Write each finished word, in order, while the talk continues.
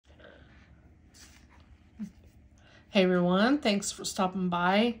Hey everyone, thanks for stopping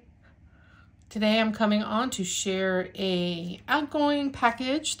by. Today I'm coming on to share a outgoing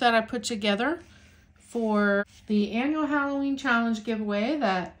package that I put together for the annual Halloween challenge giveaway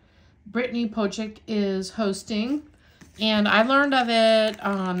that Brittany Brittanyscreationsllc19 is hosting. And I learned of it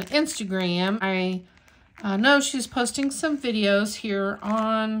on Instagram. I know she's posting some videos here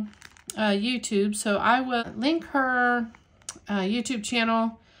on YouTube, so I will link her YouTube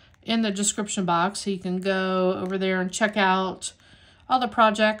channel in the description box so you can go over there and check out all the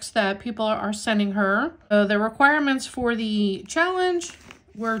projects that people are sending her. So the requirements for the challenge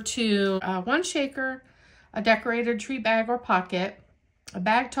were to one shaker, a decorated tree bag or pocket, a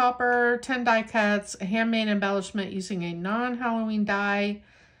bag topper, 10 die cuts, a handmade embellishment using a non-Halloween die,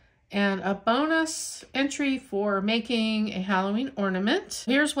 and a bonus entry for making a Halloween ornament.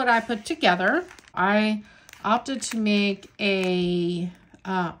 Here's what I put together. I opted to make a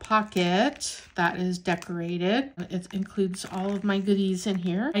pocket that is decorated. It includes all of my goodies in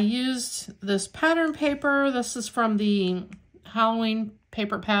here. I used this pattern paper. This is from the Halloween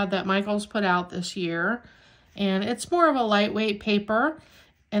paper pad that Michael's put out this year. And it's more of a lightweight paper.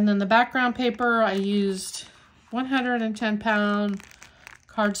 And then the background paper, I used 110-pound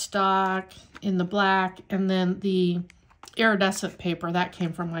cardstock in the black. And then the iridescent paper, that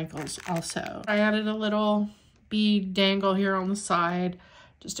came from Michael's also. I added a little bead dangle here on the side.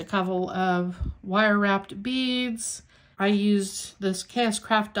 Just a couple of wire wrapped beads. I used this KS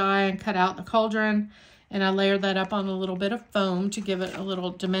Craft die and cut out the cauldron, and I layered that up on a little bit of foam to give it a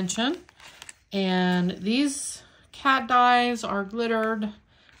little dimension. And these cat dies are glittered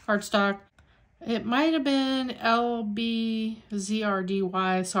cardstock. It might have been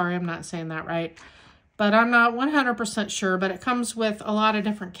LBZRDY. Sorry, I'm not saying that right. But I'm not 100% sure, but it comes with a lot of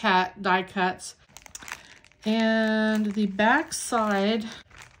different cat die cuts. And the back side,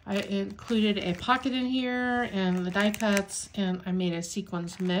 I included a pocket in here and the die cuts, and I made a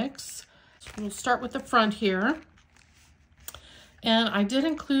sequins mix. So we'll start with the front here. And I did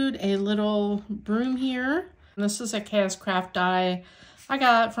include a little broom here. This is a KS Craft die I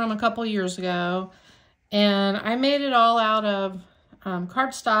got from a couple years ago. And I made it all out of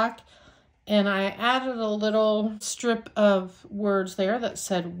cardstock. And I added a little strip of words there that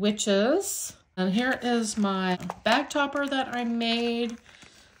said witches. And here is my bag topper that I made,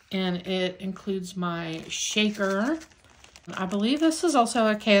 and it includes my shaker. I believe this is also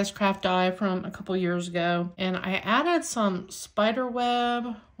a KS Craft die from a couple years ago. And I added some spider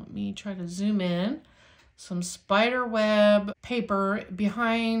web. Let me try to zoom in. Some spider web paper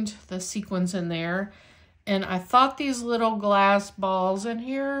behind the sequins in there. And I thought these little glass balls in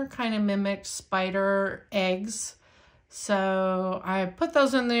here kind of mimicked spider eggs. So I put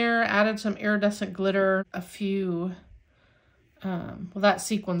those in there, added some iridescent glitter, a few, well, that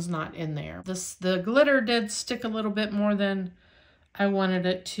sequin's not in there. The glitter did stick a little bit more than I wanted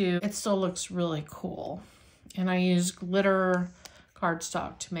it to. It still looks really cool. And I used glitter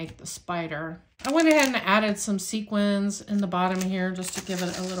cardstock to make the spider. I went ahead and added some sequins in the bottom here just to give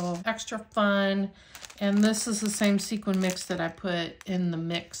it a little extra fun. And this is the same sequin mix that I put in the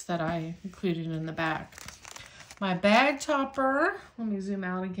mix that I included in the back. My bag topper, let me zoom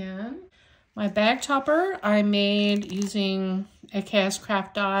out again. My bag topper I made using a KS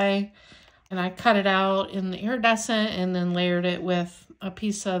Craft die, and I cut it out in the iridescent and then layered it with a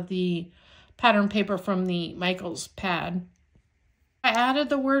piece of the pattern paper from the Michael's pad. I added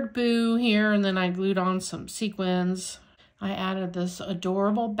the word boo here, and then I glued on some sequins. I added this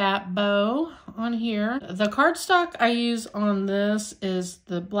adorable bat bow on here. The cardstock I use on this is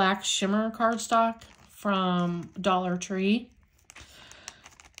the black shimmer cardstock from Dollar Tree.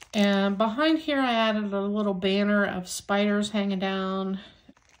 And behind here I added a little banner of spiders hanging down.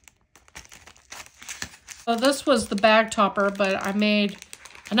 So this was the bag topper, but I made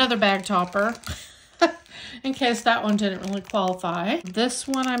another bag topper in case that one didn't really qualify. This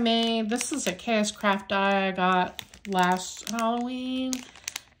one I made, this is a KS Craft die I got last Halloween,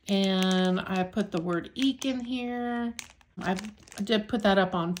 and I put the word eek in here. I did put that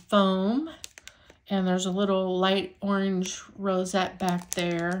up on foam. And there's a little light orange rosette back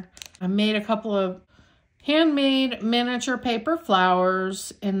there. I made a couple of handmade miniature paper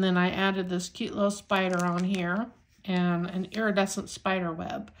flowers, and then I added this cute little spider on here and an iridescent spider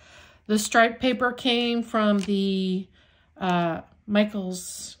web. The striped paper came from the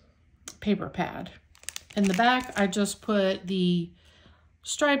Michael's paper pad. In the back, I just put the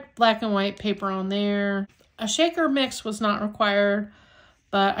striped black and white paper on there. A shaker mix was not required,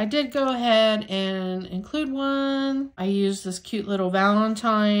 but I did go ahead and include one. I used this cute little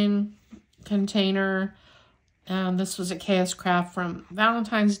Valentine container And this was a KS Craft from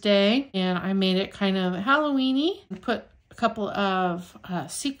Valentine's Day. And I made it kind of Halloween-y. Put a couple of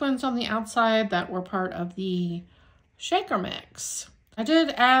sequins on the outside that were part of the shaker mix. I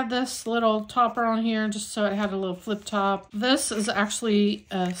did add this little topper on here just so it had a little flip top. This is actually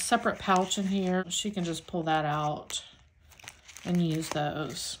a separate pouch in here. She can just pull that out and use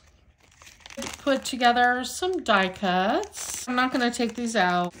those. Put together some die cuts. I'm not going to take these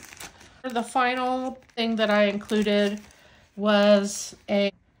out. The final thing that I included was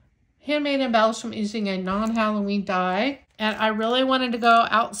a handmade embellishment using a non-Halloween die. And I really wanted to go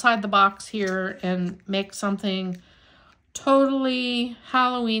outside the box here and make something totally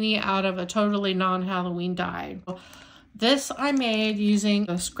Halloween-y out of a totally non-Halloween die. This I made using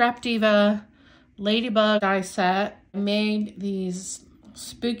the Scrapdiva Ladybug die set. I made these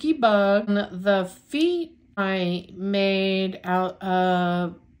spooky bugs. The feet I made out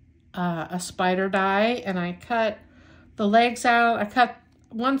of a spider die, and I cut the legs out. I cut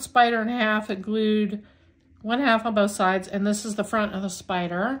one spider in half and glued one half on both sides, and this is the front of the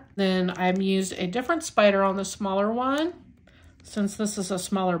spider. Then I used a different spider on the smaller one, since this is a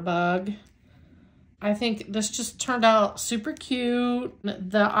smaller bug. I think this just turned out super cute.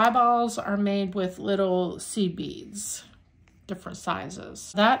 The eyeballs are made with little seed beads, different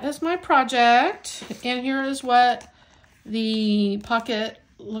sizes. That is my project, and here is what the pocket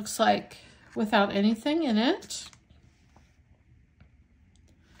looks like without anything in it.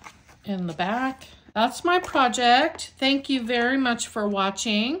 In the back. That's my project. Thank you very much for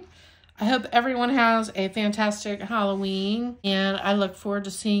watching. I hope everyone has a fantastic Halloween, and I look forward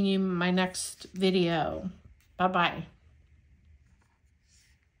to seeing you in my next video. Bye-bye.